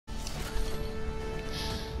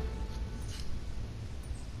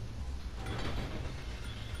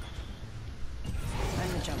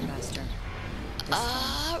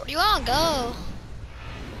Where do you wanna go?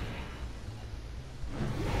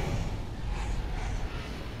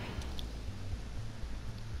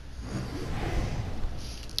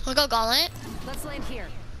 We'll go Gauntlet. Let's land here.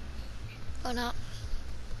 Oh no.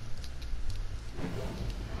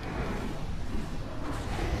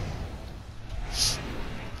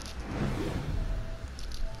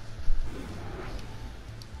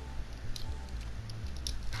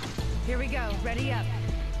 Here we go. Ready up.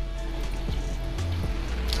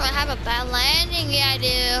 Do I have a bad landing? Yeah, I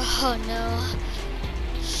do. Oh no.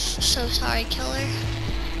 So sorry, killer.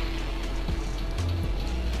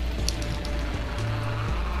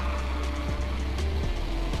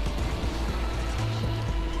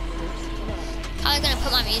 Probably gonna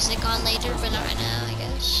put my music on later, but not right now, I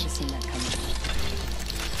guess. Seen that coming.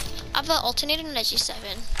 I have an alternator and a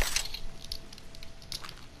G7.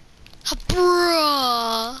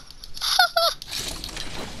 Bruh.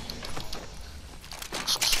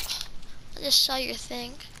 I just saw your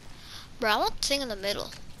thing. Bro, I want the thing in the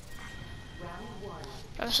middle.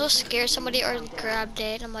 I'm so scared somebody already grabbed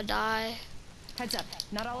it and I'm gonna die. Heads up.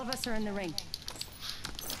 Not all of us are in the ring.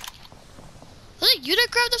 Was it you that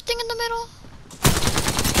grabbed the thing in the middle?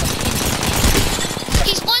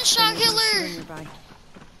 He's one shot killer. Nearby.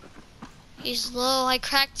 He's low. I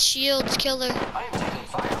cracked shields killer. I am taking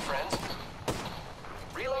fire, friends.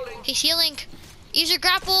 Reloading. He's healing. Use your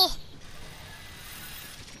grapple.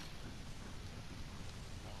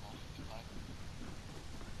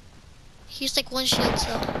 He's like one shield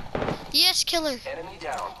still. Yes, killer. Enemy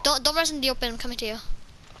down. Don't rest in the open. I'm coming to you.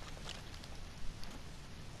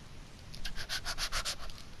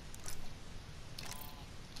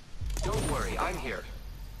 Don't worry, I'm here.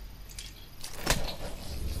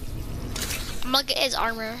 I'm gonna get his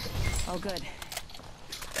armor. All good.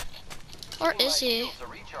 Or is he? To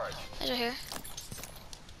recharge. He's right here.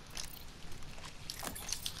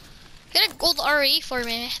 Get a gold RE for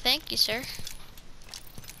me. Thank you, sir.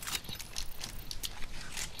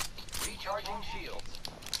 Recharging shields.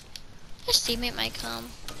 His teammate might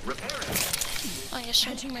come. Repairing. Oh, yes,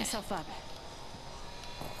 sir. Patching myself up.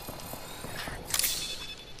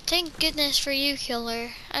 Thank goodness for you,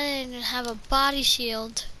 killer. I didn't even have a body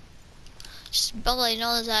shield. Just barely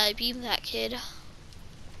knows that I beamed that kid.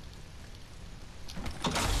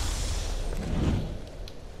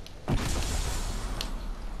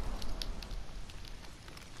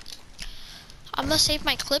 I'm gonna save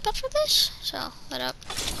my clip after this, so let up.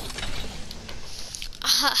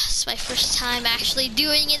 It's my first time actually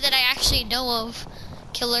doing it that I actually know of,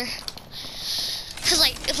 killer. Cause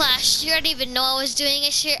like last year I didn't even know I was doing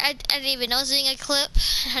it. I didn't even know I was doing a clip.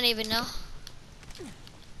 I didn't even know.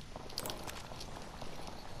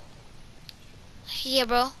 Yeah,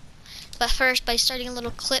 bro. But first, by starting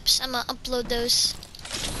little clips, I'm gonna upload those.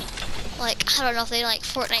 Like, I don't know if they like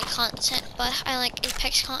Fortnite content, but I like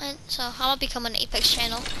Apex content, so I'm gonna become an Apex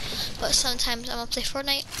channel. But sometimes I'm gonna play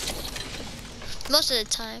Fortnite. Most of the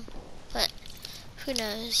time, but who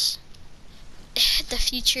knows? The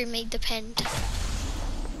future may depend.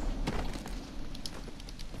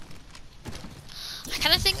 I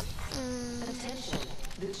kind of think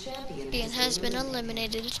champion has been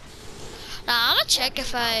eliminated. Nah, I'm gonna check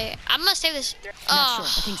if I'm gonna save this. Not sure.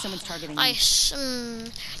 I think someone's targeting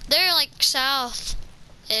me. They're like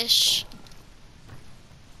south-ish.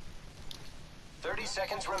 30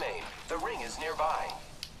 seconds remain. The ring is nearby.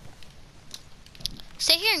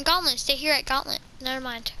 Stay here in Gauntlet. Stay here at Gauntlet. Never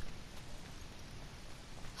mind.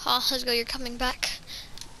 Oh, let's go. You're coming back.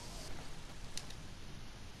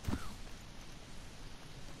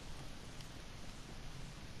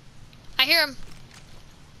 I hear him.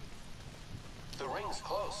 The ring's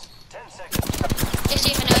close. 10 seconds. Just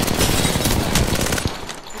see if I know it.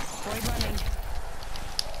 Boy running.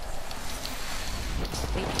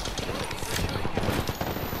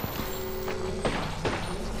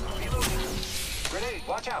 Grenade,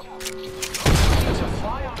 watch out. There's a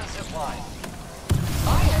fly on the zip line.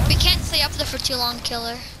 We can't stay up there for too long,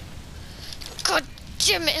 killer. God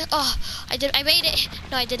damn it. Oh, I made it.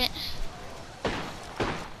 No, I didn't.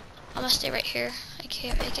 I'm gonna stay right here. I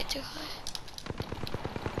can't make it too high.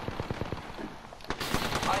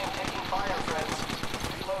 I am taking fire, friends.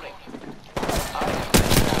 Reloading.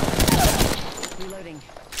 Reloading.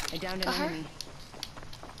 I downed an Got her? enemy.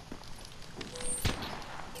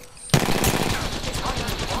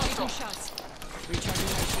 Taking shots. Recharging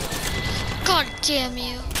my shield. God damn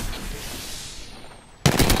you.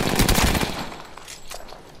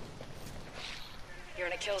 You're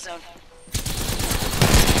in a kill zone.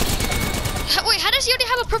 Wait, how does he already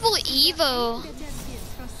have a purple Evo?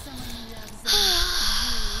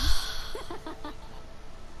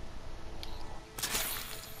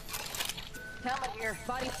 Helmet here.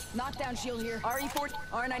 Body knockdown shield here. RE4,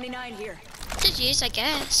 R99 here. To use, I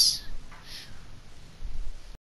guess.